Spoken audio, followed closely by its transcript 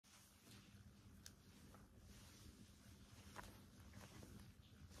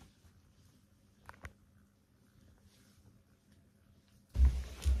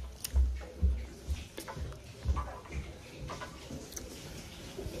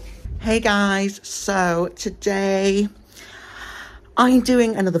Hey guys, so today I'm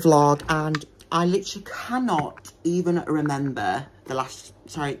doing another vlog and I literally cannot even remember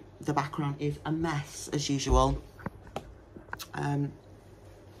the background is a mess as usual. I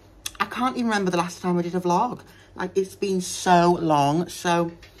can't even remember the last time I did a vlog. Like, it's been so long,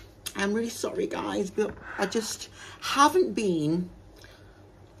 so I'm really sorry guys, but I just haven't been,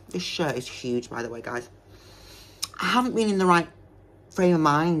 this shirt is huge by the way guys, I haven't been in the right frame of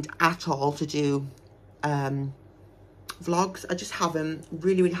mind at all to do vlogs. I just haven't,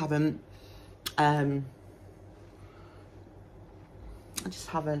 really haven't. I just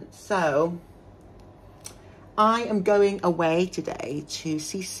haven't. So I am going away today to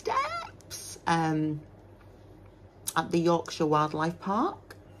see Steps at the Yorkshire Wildlife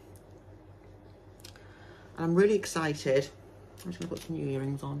Park, and I'm really excited. I'm just gonna put some new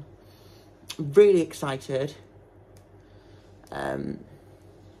earrings on. I'm really excited.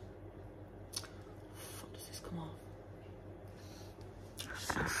 Fuck, does this come off?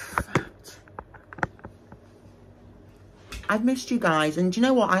 So fat. I've missed you guys, and do you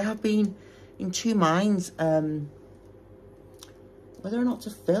know what? I have been in two minds whether or not to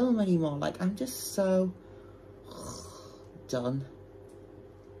film anymore. Like, I'm just so done.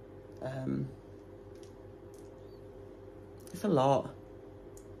 It's a lot.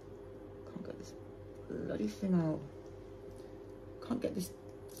 Can't get this bloody thing out. Can't get this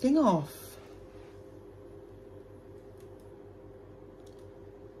thing off.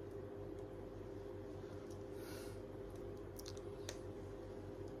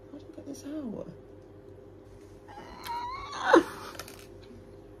 How do I get this out?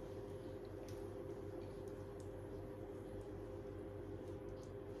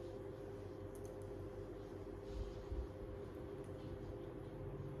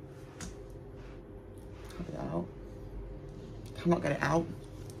 Can't get it out. Cannot get it out.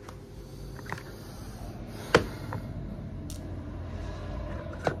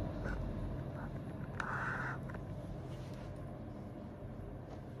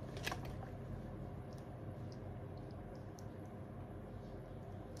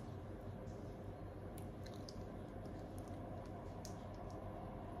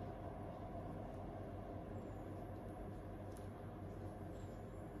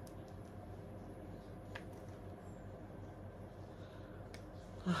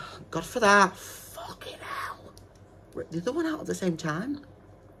 God for that. Fucking hell. Rip the other one out at the same time.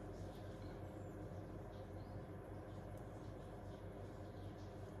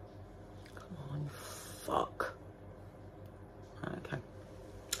 Come on, fuck. Okay.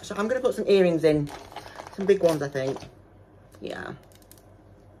 So I'm going to put some earrings in. Some big ones, I think. Yeah.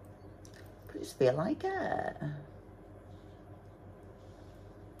 I just feel like it.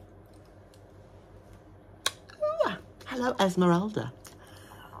 Ooh, hello, Esmeralda.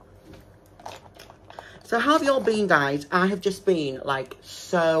 So how have you all been, guys? I have just been, like,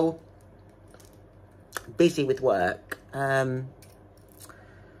 so busy with work. I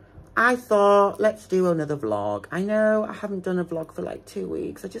thought, let's do another vlog. I know I haven't done a vlog for, like, 2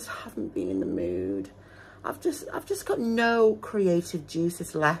 weeks. I just haven't been in the mood. I've just got no creative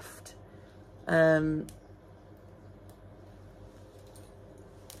juices left. I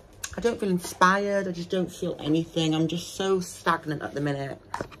don't feel inspired. I just don't feel anything. I'm just so stagnant at the minute.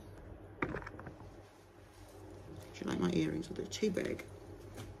 Do you like my earrings? Are they too big?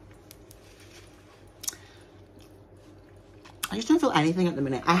 I just don't feel anything at the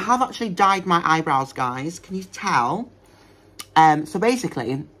minute. I have actually dyed my eyebrows, guys. Can you tell? So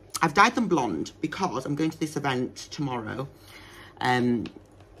basically, I've dyed them blonde because I'm going to this event tomorrow. I'm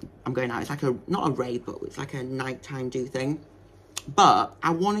going out. It's like a, not a rave, but it's like a nighttime do thing. But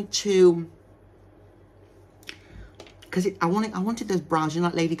I wanted to, because I wanted those brows, you know,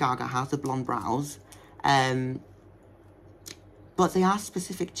 like Lady Gaga has the blonde brows. But they are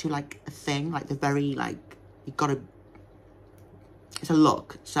specific to, like, a thing, like, they're very, like, you've got to, it's a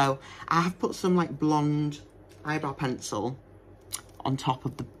look. So I have put some, like, blonde eyebrow pencil on top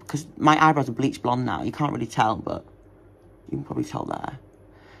of the, because my eyebrows are bleached blonde now. You can't really tell, but you can probably tell there.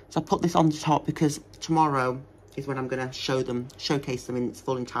 So I put this on top because tomorrow is when I'm going to showcase them in its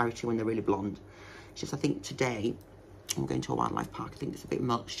full entirety when they're really blonde. It's just, I think today, I'm going to a wildlife park. I think it's a bit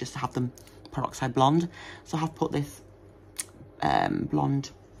much just to have them peroxide blonde. So I have put this blonde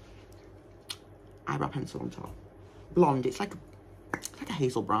eyebrow pencil on top. Blonde, it's like a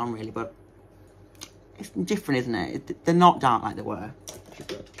hazel brown really, but it's different, isn't it? They're not dark like they were, which is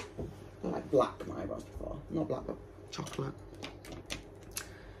good. They're like black, my eyebrows before. Not black, but chocolate.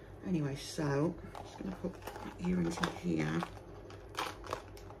 Anyway, so I'm just gonna put my earrings in here.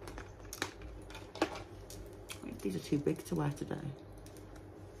 These are too big to wear today.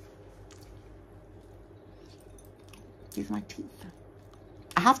 These are my teeth.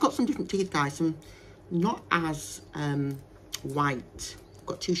 I have got some different teeth, guys. Some not as white. I've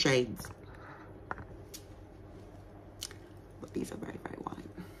got 2 shades. But these are very, very white.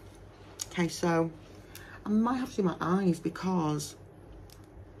 Okay, so I might have to do my eyes because...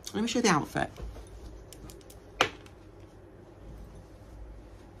 Let me show you the outfit.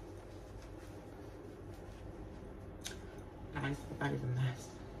 Guys, the bed is a mess.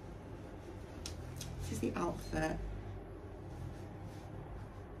 This is the outfit.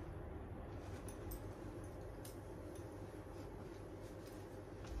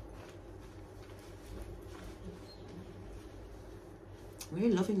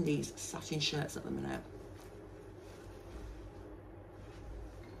 Really loving these satin shirts at the minute.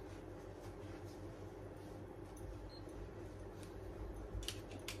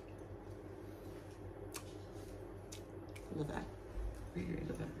 Love it. Really, really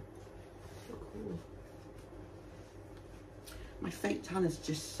love it. So cool. My fake tan is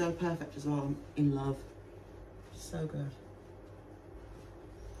just so perfect as well. I'm in love. So good.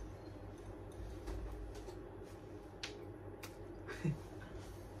 Okay.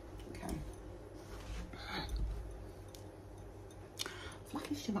 I like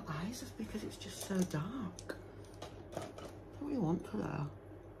to do my eyes just because it's just so dark. I don't really want to though.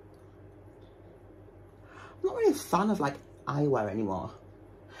 I'm not really a fan of like eyewear anymore.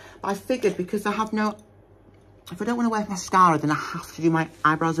 But I figured because I have no, if I don't want to wear mascara, then I have to do my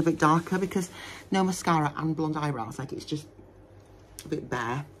eyebrows a bit darker because no mascara and blonde eyebrows, like it's just a bit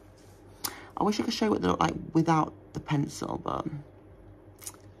bare. I wish I could show you what they look like without the pencil, but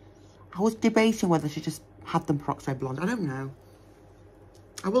I was debating whether to just have them peroxide blonde. I don't know.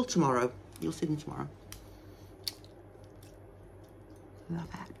 I will tomorrow. You'll see them tomorrow. Love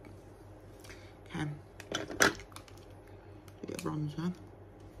it. Okay. A bit of bronzer.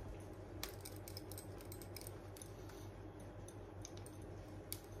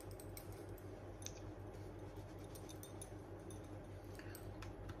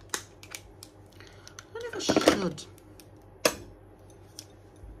 I wonder if I should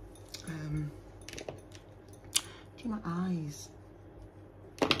do my eyes.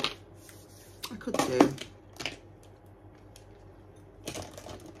 I could do.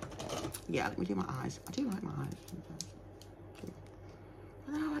 Yeah, let me do my eyes. I do like my eyes sometimes.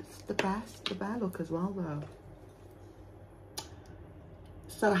 I know it's the best, the bare look as well though.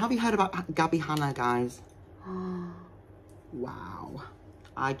 So have you heard about Gabby Hanna, guys? Wow.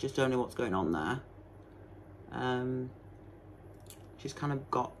 I just don't know what's going on there. She's kind of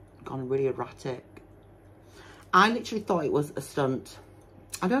gone really erratic. I literally thought it was a stunt.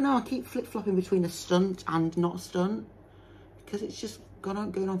 I don't know, I keep flip-flopping between a stunt and not a stunt because it's just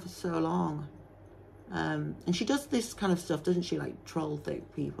going on for so long. And she does this kind of stuff, doesn't she? Like troll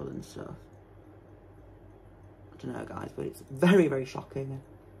thick people and stuff. I don't know, guys, but it's very, very shocking.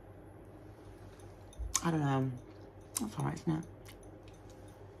 I don't know. That's alright, isn't it?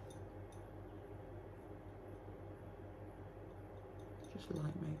 Just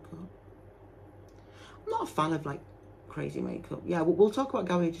light makeup. I'm not a fan of like crazy makeup. Yeah, we'll talk about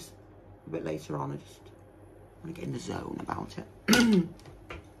Gabby just a bit later on. I just want to get in the zone about it. Okay.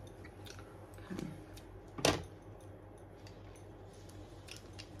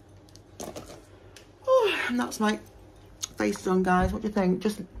 Oh, and that's my face done, guys. What do you think?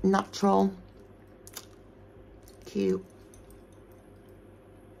 Just natural, cute.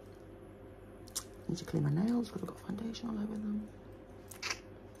 Need to clean my nails because I've got foundation all over them.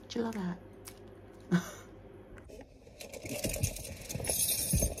 Do you love it?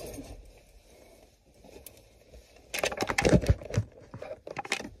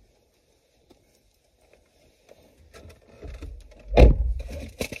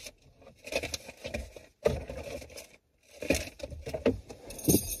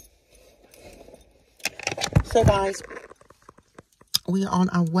 So guys, we are on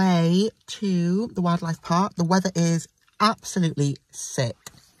our way to the wildlife park. The weather is absolutely sick.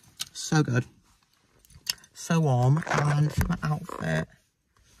 So good. So warm. And this is my outfit.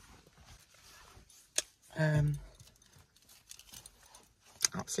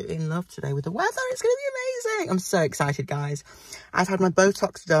 Absolutely in love today with the weather. It's going to be amazing. I'm so excited, guys. I've had my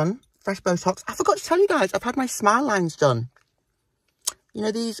Botox done. Fresh Botox. I forgot to tell you guys, I've had my smile lines done. You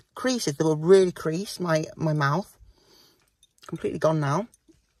know, these creases, they were really creased, my mouth. Completely gone now.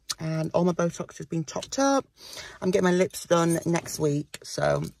 And all my Botox has been topped up. I'm getting my lips done next week.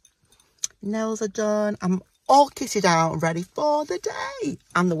 So, nails are done. I'm all kitted out, ready for the day.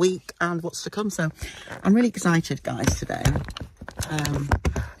 And the week, and what's to come. So, I'm really excited, guys, today.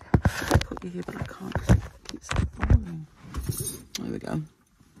 I put you here, but I can't because it keeps falling. There we go.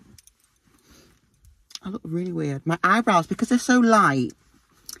 I look really weird. My eyebrows, because they're so light,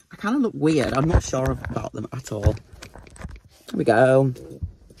 I kind of look weird. I'm not sure about them at all. There we go.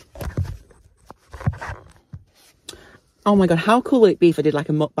 Oh my god, how cool would it be if I did like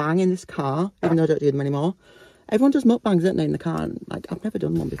a mukbang in this car, even though I don't do them anymore. Everyone does mukbangs, don't they, in the car? And, like, I've never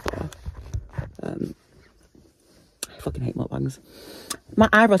done one before. I fucking hate mukbangs. My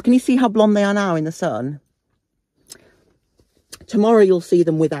eyebrows, can you see how blonde they are now in the sun? Tomorrow you'll see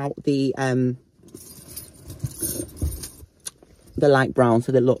them without the light brown,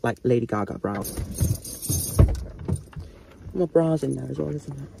 so they look like Lady Gaga brows. More bras in there as well,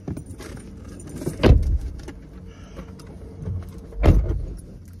 isn't there?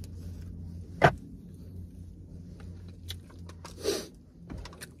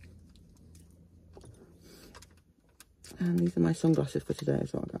 And these are my sunglasses for today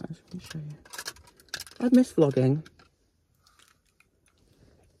as well, guys. Let me show you. I've missed vlogging.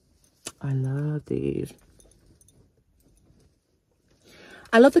 I love these.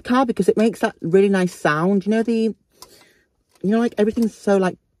 I love the car because it makes that really nice sound. You know, like everything's so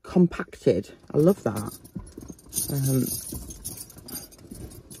like compacted. I love that. I'm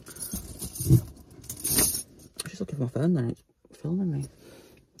just looking for my phone now. It's filming me.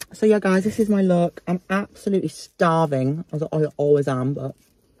 So yeah, guys, this is my look. I'm absolutely starving, as I always am, but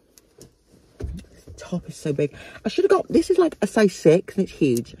this top is so big. I should have got, this is like a size 6 and it's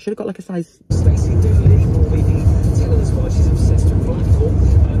huge. I should have got like a size... Stacey Dooley will be telling us why she's obsessed with Blackpool.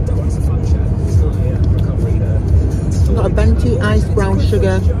 Don't want a fun chat. It's not a recovery. I've got a venti iced brown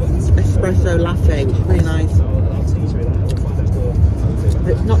sugar espresso latte, which is really nice.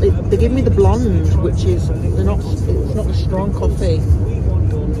 It's not, they give me the blonde, which is, it's not a strong coffee.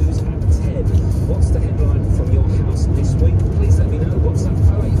 What's the headline from your house this week? Please let me know. WhatsApp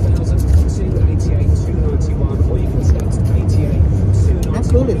 08000 288 291, or you can text 88 291. How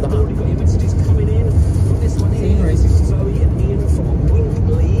cool is that? I've already got your messages coming in. Got this one here. This is Zoe and Ian from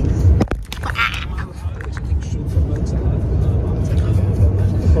Winkley. Which I think short for motor.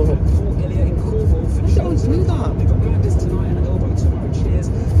 Paul Elliott in Cornwall for shows. We've got Madness tonight and Elbow tomorrow. Cheers.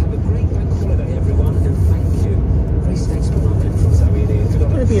 Have a great bank holiday, everyone, and thank you. Very safe for London from Zoe and Ian. Good on.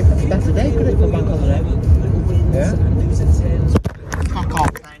 Could it be a better day? Could it for bank holiday? Yeah. Cock off.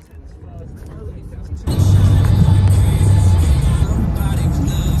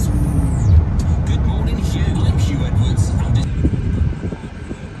 Good morning, Hugh. I'm Hugh Edwards.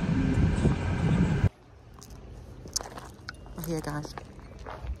 Oh, here, guys.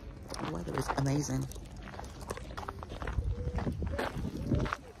 The weather is amazing.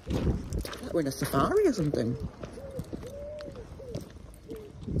 Like we're in a safari or something.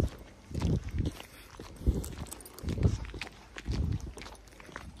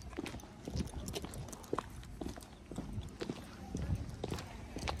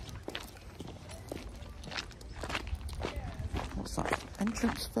 What's that?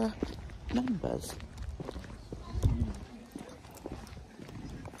 Entrance for members.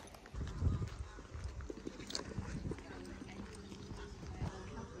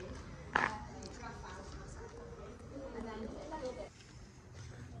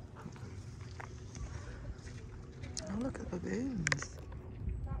 Oh, look at the baboons.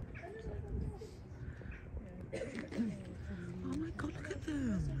 Oh my god, look at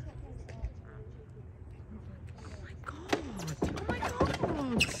them. Oh my god. Oh my god.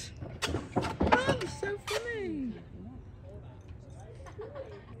 Oh, it's so funny.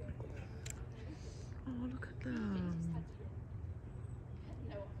 Oh, look at them.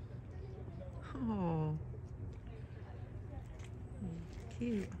 Oh.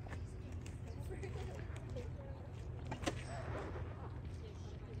 Cute.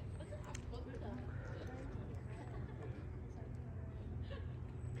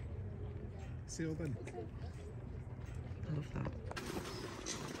 See you then. I love that.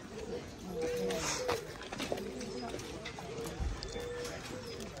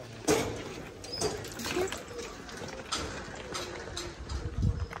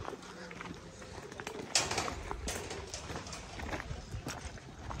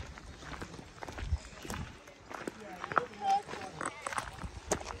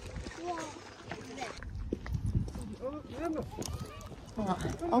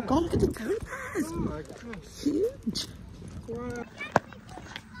 Oh god, look at the teddy bears! Oh my god. Huge! Wow.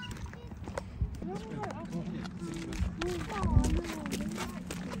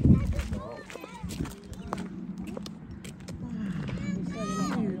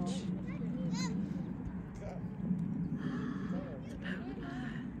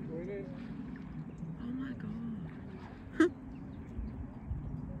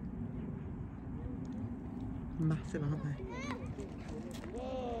 Massive, aren't they?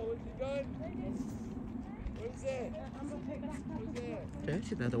 Whoa, where's he going?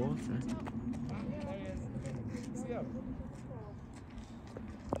 Dirty there, the water.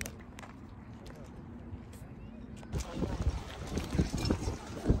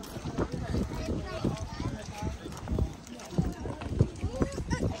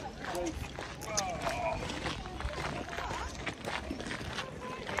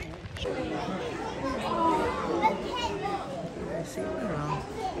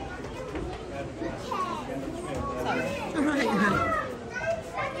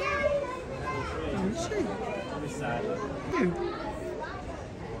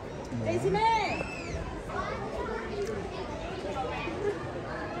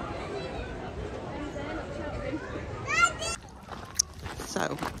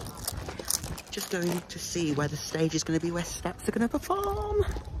 So, just going to see where the stage is going to be, where steps are going to perform.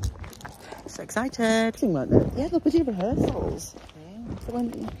 So excited. Like that. Yeah, they're busy rehearsals. Yeah. So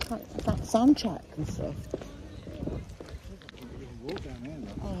when that sound check and stuff.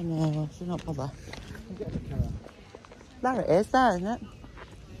 Oh no, so not bother. There it is, there, isn't it?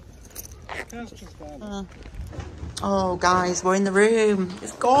 Oh guys, we're in the room.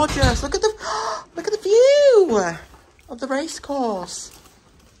 It's gorgeous. Look at the view of the race course.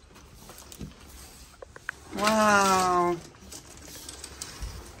 Wow.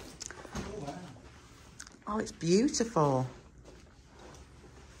 Oh, it's beautiful.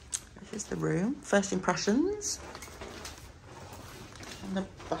 This is the room. First impressions. And the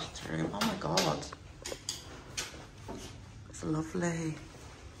bathroom. Oh my god. It's lovely.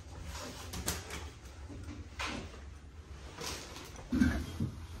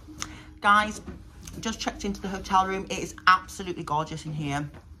 Guys, just checked into the hotel room. It is absolutely gorgeous in here.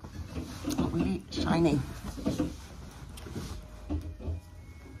 Really shiny.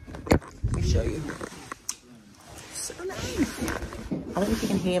 Let me show you. So nice. I don't know if you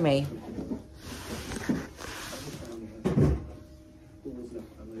can hear me.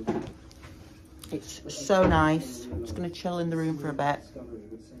 It's so nice. I'm just going to chill in the room for a bit.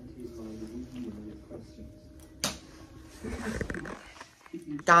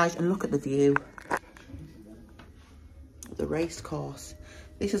 Guys, and look at the view. The race course.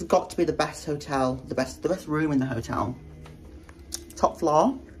 This has got to be the best hotel, the best room in the hotel. Top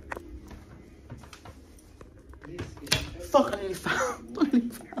floor. Fuck, I nearly fell.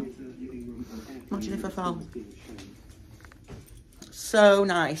 Imagine if I fell. So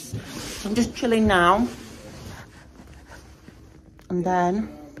nice. I'm just chilling now. And then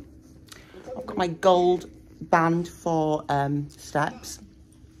I've got my gold band for steps.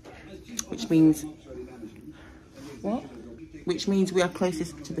 Which means, what? Which means we are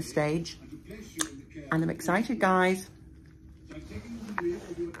closest to the stage. And I'm excited, guys.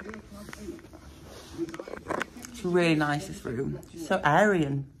 It's really nice, this room. It's so airy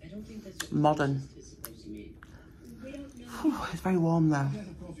and modern. Whew, it's very warm though.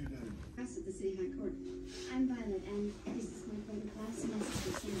 I'm Violet, and this is my brother class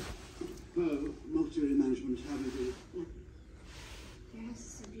semester. Oh, multi management, how do you do? Yeah. Your house is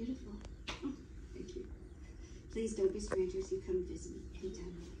so beautiful. Oh, thank you. Please don't be strangers. You come visit me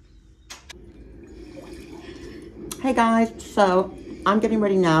anytime. Hey guys, so I'm getting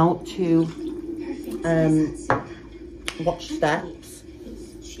ready now to watch steps.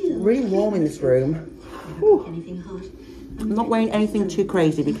 It's really warm in this room. Whew. I'm not wearing anything too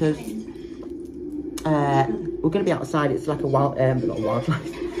crazy because we're going to be outside. It's like a wild, not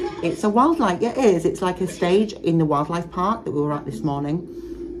wildlife. It's a wildlife. Yeah, it is. It's like a stage in the wildlife park that we were at this morning,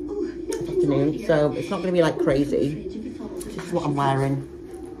 this afternoon. So it's not going to be like crazy. This is what I'm wearing.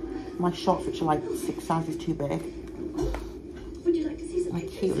 My shorts, which are like 6 sizes too big. My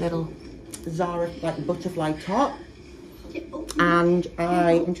cute little Zara like butterfly top. And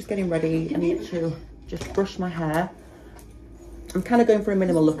I am just getting ready. I need to just brush my hair. I'm kind of going for a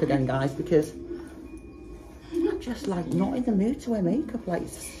minimal look again, guys, because I'm just like not in the mood to wear makeup. Like,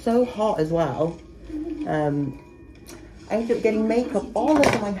 it's so hot as well. I ended up getting makeup all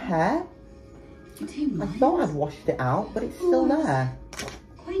over my hair. I thought I'd washed it out, but it's still there.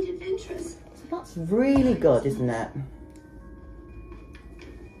 Quite adventurous. So that's really good, isn't it?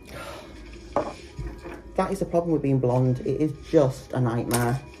 That is the problem with being blonde. It is just a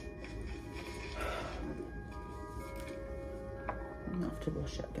nightmare. I'm gonna have to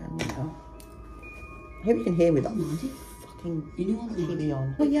wash it again, you know. I hope you can hear me. That fucking TV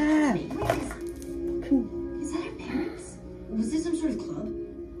on. Oh yeah. Is that our parents? Was this some sort of club?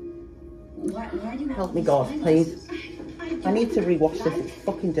 Why do you help me, God, please? I need to rewash this. It's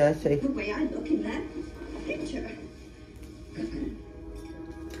fucking dirty. The way I look in that picture.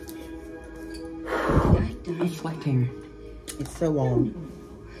 I'm sweating. It's so warm.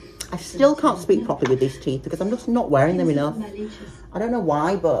 I still can't speak properly with these teeth because I'm just not wearing them enough. I don't know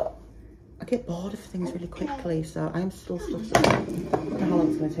why, but I get bored of things really quickly, so I'm still stuck. I don't know how long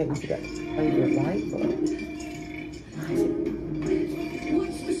it's going to take me to get over it, right? But...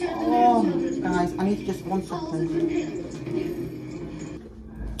 Oh, guys, I need to just 1 second.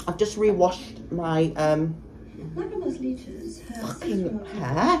 I've just re-washed my fucking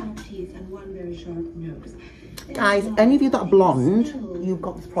hair. Guys, any of you that are blonde, you've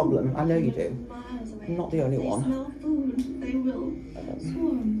got this problem. I know you do. I'm not the only one.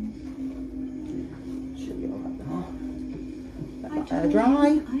 Should be alright now. Let my hair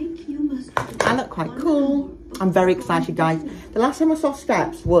dry. I look quite cool. I'm very excited, guys. The last time I saw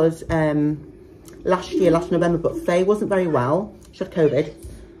Steps was last November, but Faye wasn't very well. She had COVID.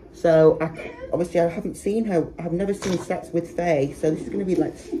 So, obviously, I haven't seen her. I've never seen Steps with Faye. So, this is going to be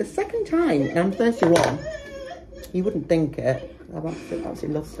like the second time. And I'm 31. You wouldn't think it. I absolutely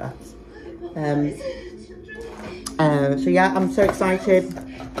love Steps. So, yeah, I'm so excited.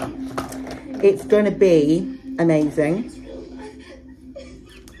 It's going to be amazing.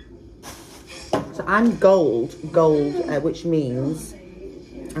 So, I'm gold, which means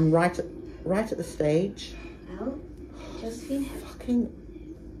I'm right at the stage. Well, Josephine, Fucking...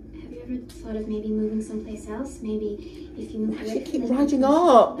 thought of maybe moving someplace else? Maybe if you move away. Actually, keep riding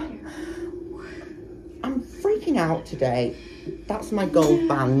up. I'm freaking out today. That's my gold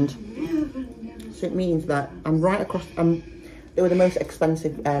band. So it means that I'm right across. They were the most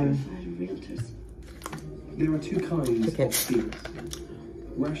expensive. There are two kinds of fears: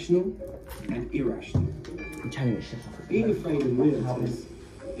 rational and irrational. I'm telling you, Being afraid of realtors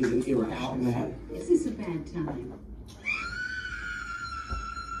is an irrational fear. Is this a bad time?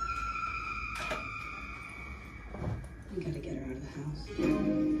 We gotta get her out of the house.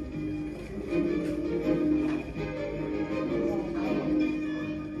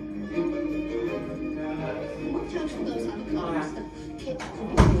 Watch out for those other cars. The kids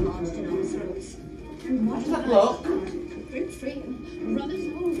could be lodged in our throats. And watch that look? Break free and run us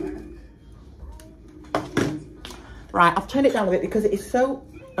over. Right, I've turned it down a bit because it is so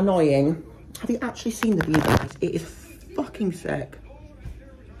annoying. Have you actually seen the view, guys? It is fucking sick.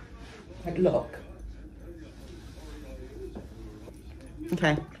 Like, look.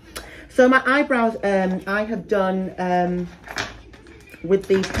 Okay, so my eyebrows, I have done with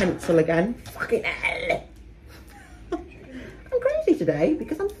the pencil again. Fucking hell. I'm crazy today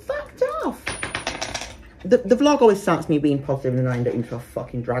because I'm fucked off. The vlog always starts me being positive and then I end up into a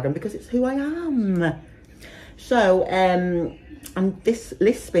fucking dragon because it's who I am. So, and this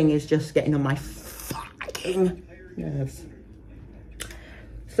lisping is just getting on my fucking nerves.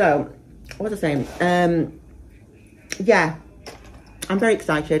 So, what was I saying? Yeah. I'm very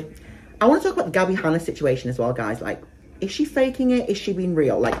excited. I want to talk about the Gabby Hanna situation as well, guys. Like, is she faking it? Is she being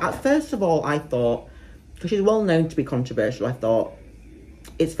real? Like, first of all, I thought, because she's well known to be controversial, I thought,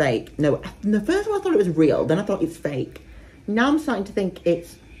 it's fake. No, first of all, I thought it was real. Then I thought it's fake. Now I'm starting to think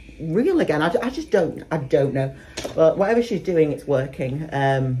it's real again. I just don't know. But whatever she's doing, it's working.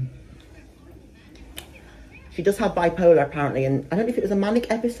 She does have bipolar, apparently. And I don't know if it was a manic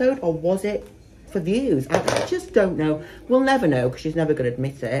episode or was it for views. I just don't know. We'll never know because she's never going to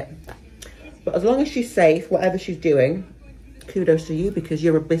admit it. But as long as she's safe, whatever she's doing, kudos to you because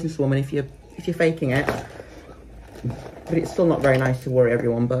you're a businesswoman if you're faking it. But it's still not very nice to worry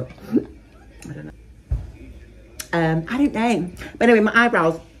everyone. But I don't know. I don't know. But anyway, my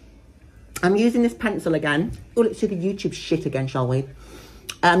eyebrows. I'm using this pencil again. Oh, let's do the YouTube shit again, shall we?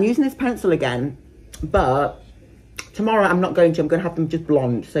 I'm using this pencil again, but tomorrow I'm not going to. I'm going to have them just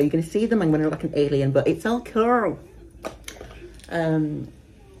blonde. So you're going to see them. I'm going to look like an alien, but it's all cool. And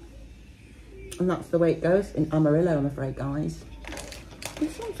that's the way it goes in Amarillo, I'm afraid, guys.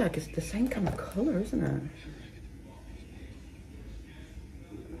 This one's like it's the same kind of colour, isn't it?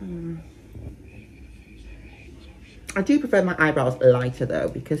 I do prefer my eyebrows lighter, though,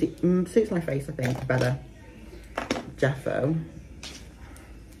 because it suits my face, I think, better. Defo.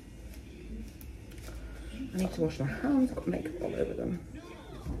 I need to wash my hands. I've got makeup all over them.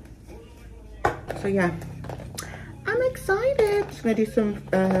 So, yeah. I'm excited. Just going to do some...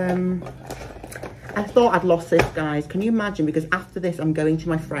 I thought I'd lost this, guys. Can you imagine? Because after this, I'm going to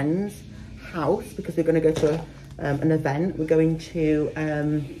my friend's house because we're going to go to an event. We're going to...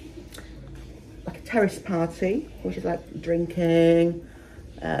 like a terrace party, which is like drinking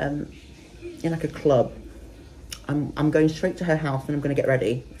in like a club. I'm going straight to her house and I'm going to get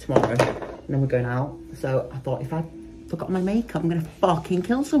ready tomorrow and then we're going out. So I thought if I forgot my makeup, I'm going to fucking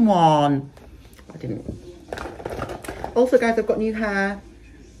kill someone. I didn't. Also, guys, I've got new hair.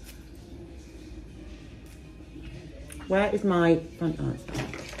 Where is my front? Oh,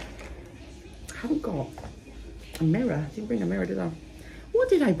 haven't got a mirror. I didn't bring a mirror, did I? What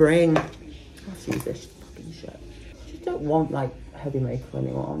did I bring? Let's use this fucking shirt. I just don't want like heavy makeup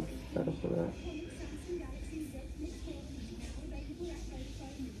anymore. I'm just fed up with it.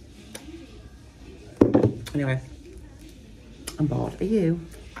 Anyway, I'm bored. Are you?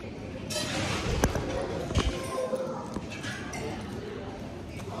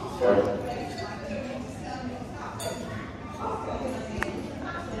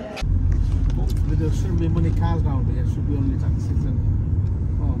 There shouldn't be many cars around here. There should be only taxis and...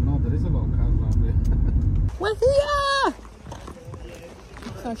 Oh no, there is a lot of cars around here. We're here!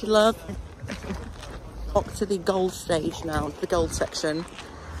 Thank you, love. Up to the gold stage now, the gold section.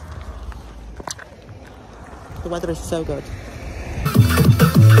 The weather is so good.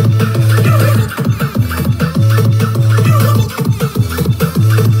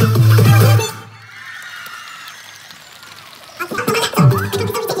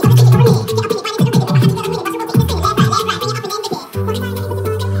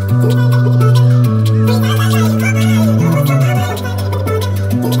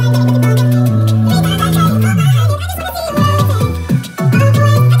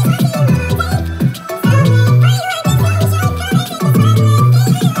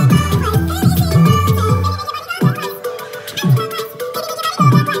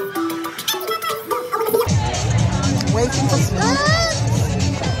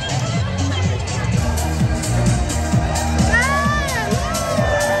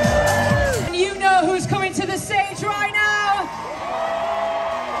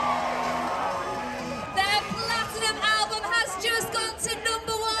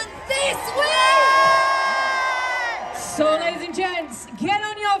 So, ladies and gents, get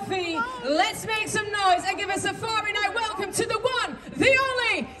on your feet. Let's make some noise and give us a Friday night welcome to the one, the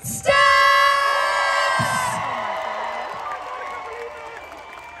only Steps!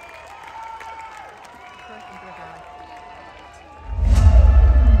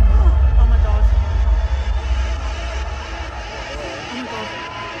 Oh my god. Oh my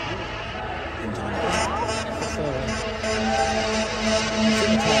god.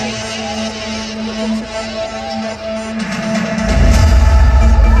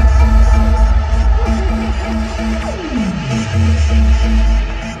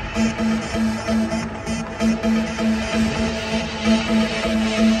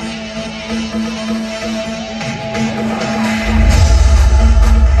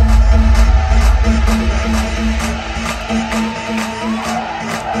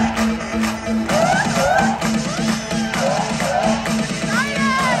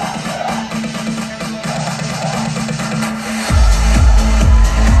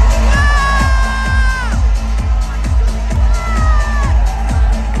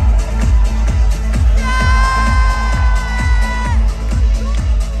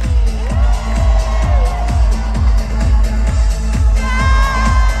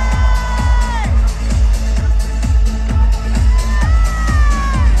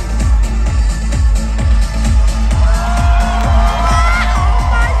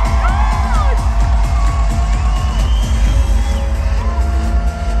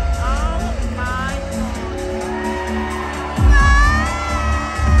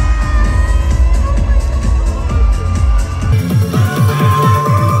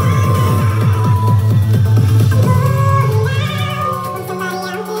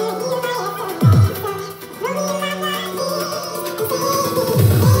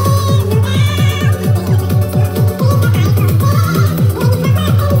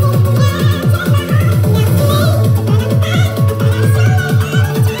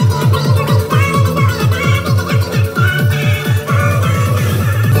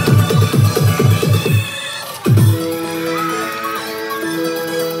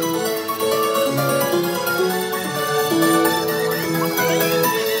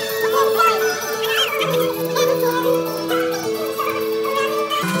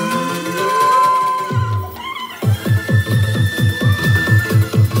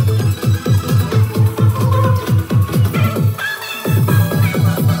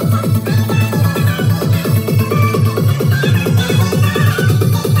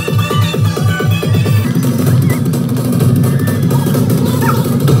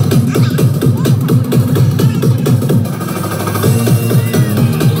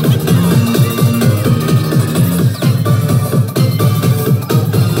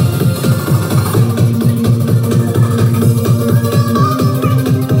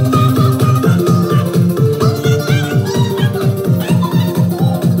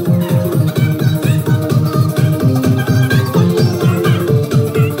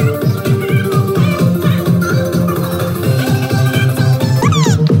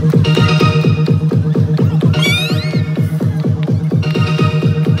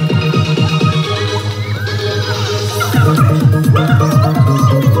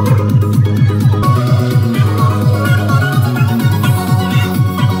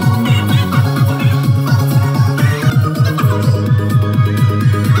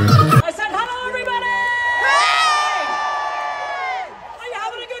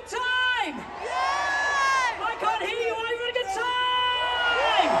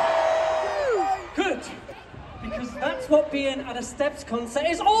 what being at a Steps concert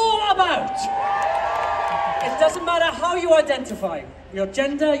is all about. It doesn't matter how you identify, your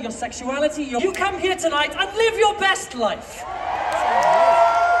gender, your sexuality, you come here tonight and live your best life.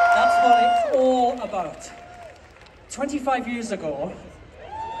 That's what it's all about. 25 years ago,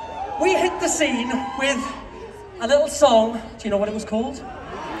 we hit the scene with a little song. Do you know what it was called?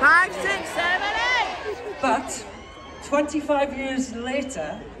 5, 6, 7, 8. But 25 years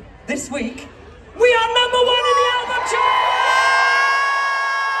later, this week, we are #1 in the album charts!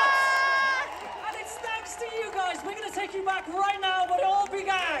 And it's thanks to you guys. We're going to take you back right now where it all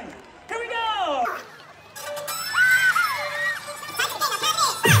began. Here we go!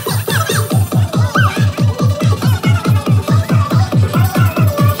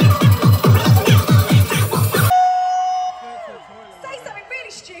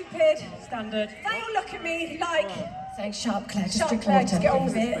 Standard. They all look at me like saying, "Sharp, Claire, just drink water. Just get on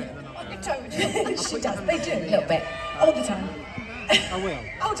with it." You don't. She does. They do a little bit, all the time. I will.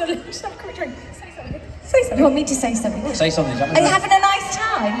 Hold on, just have a quick drink. Say something. Say something. You want me to say something? Say something. Are you having a nice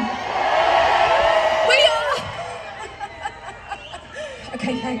time? We are.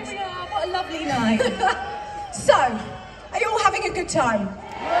 Okay, thanks. We are. What a lovely night. So, are you all having a good time?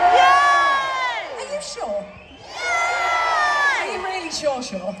 Yay! Are you sure? Yay! Are you really sure?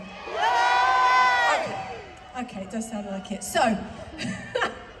 Sure. Okay, it does sound like it. So,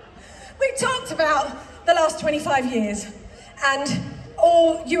 we've talked about the last 25 years and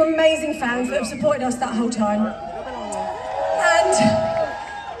all you amazing fans that have supported us that whole time. And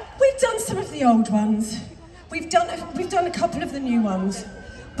we've done some of the old ones. We've done a couple of the new ones.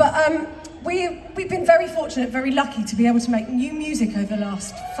 But we've been very fortunate, very lucky to be able to make new music over the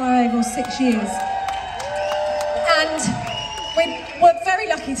last 5 or 6 years. And we're very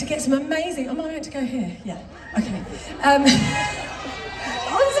lucky to get some amazing... Am I meant to go here? Yeah, okay. On the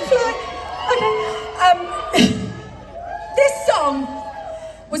fly. Okay. This song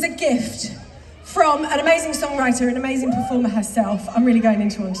was a gift from an amazing songwriter, an amazing performer herself. I'm really going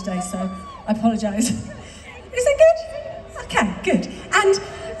into one today, so I apologise. Is it good? Okay, good. And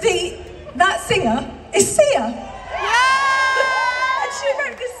that singer is Sia. And she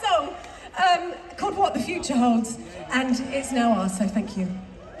wrote this song called What the Future Holds, and it's now ours, so thank you.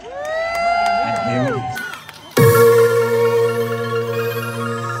 And here it is.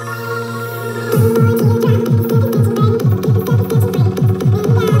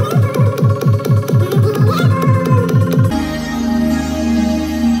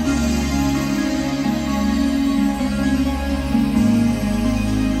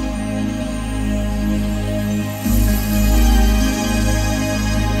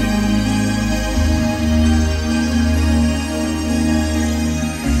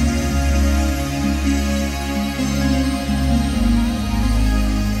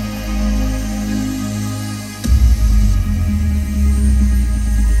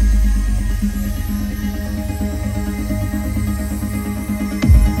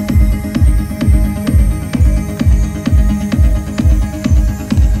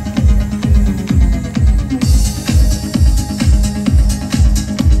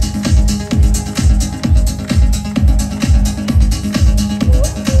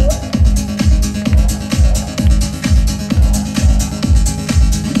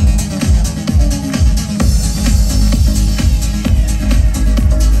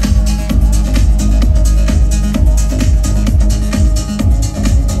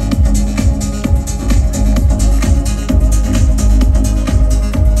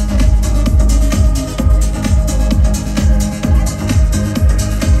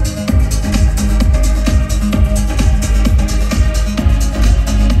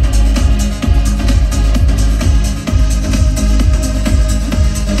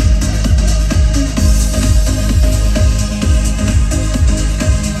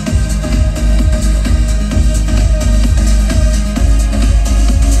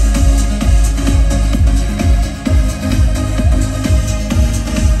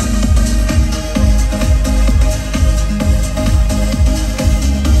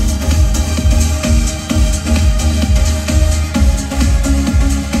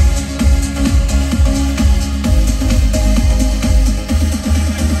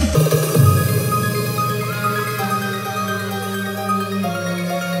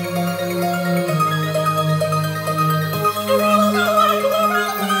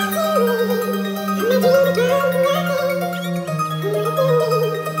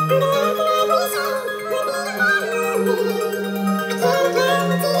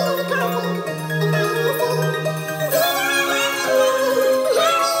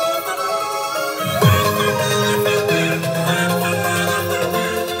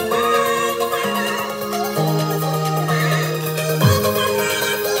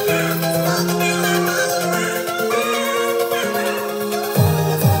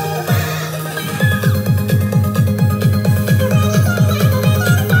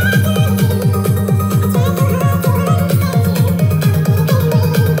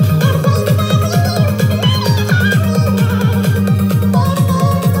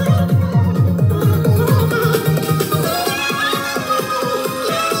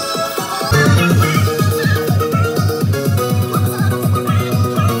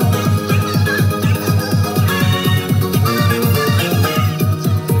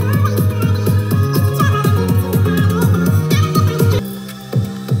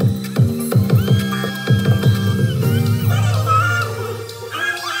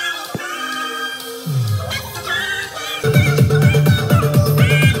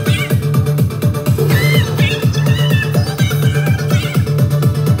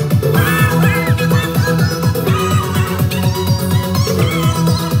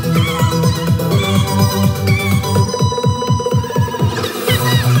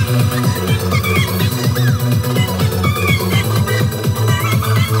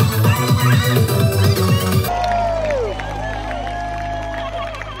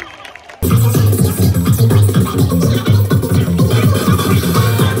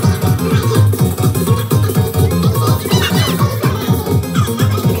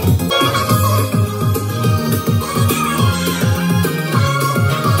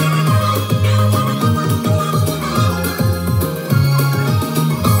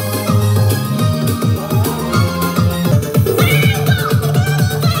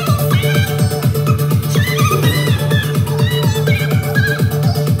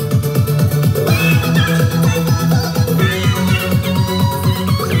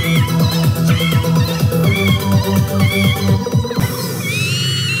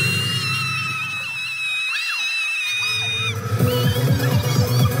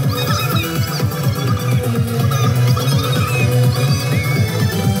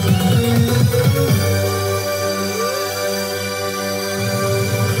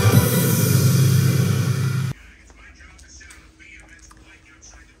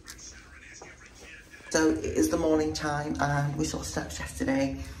 amazing time, and we saw steps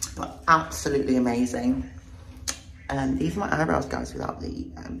yesterday, but absolutely amazing. These are my eyebrows, guys, without the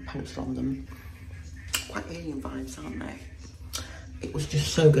pencil on them. Quite alien vibes, aren't they? It was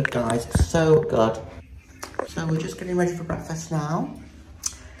just so good, guys, so good. So we're just getting ready for breakfast now,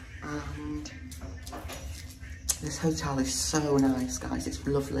 and this hotel is so nice, guys. It's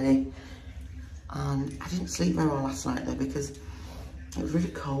lovely, and I didn't sleep very well last night though because it was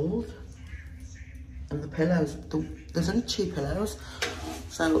really cold, and the pillows, there's only 2 pillows,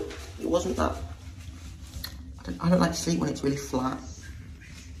 so it wasn't that. I don't like to sleep when it's really flat.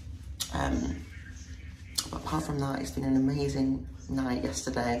 But apart from that, it's been an amazing night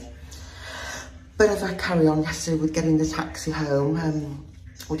yesterday. But as I carry on yesterday with getting the taxi home,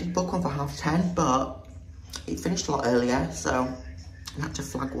 we did book one for 10:30, but it finished a lot earlier, so we had to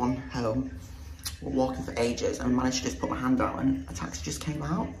flag one home. We're walking for ages, and I managed to just put my hand out and a taxi just came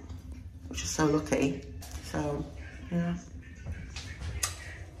out, which is so lucky. So, yeah.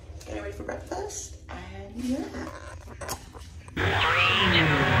 Getting ready for breakfast, and yeah.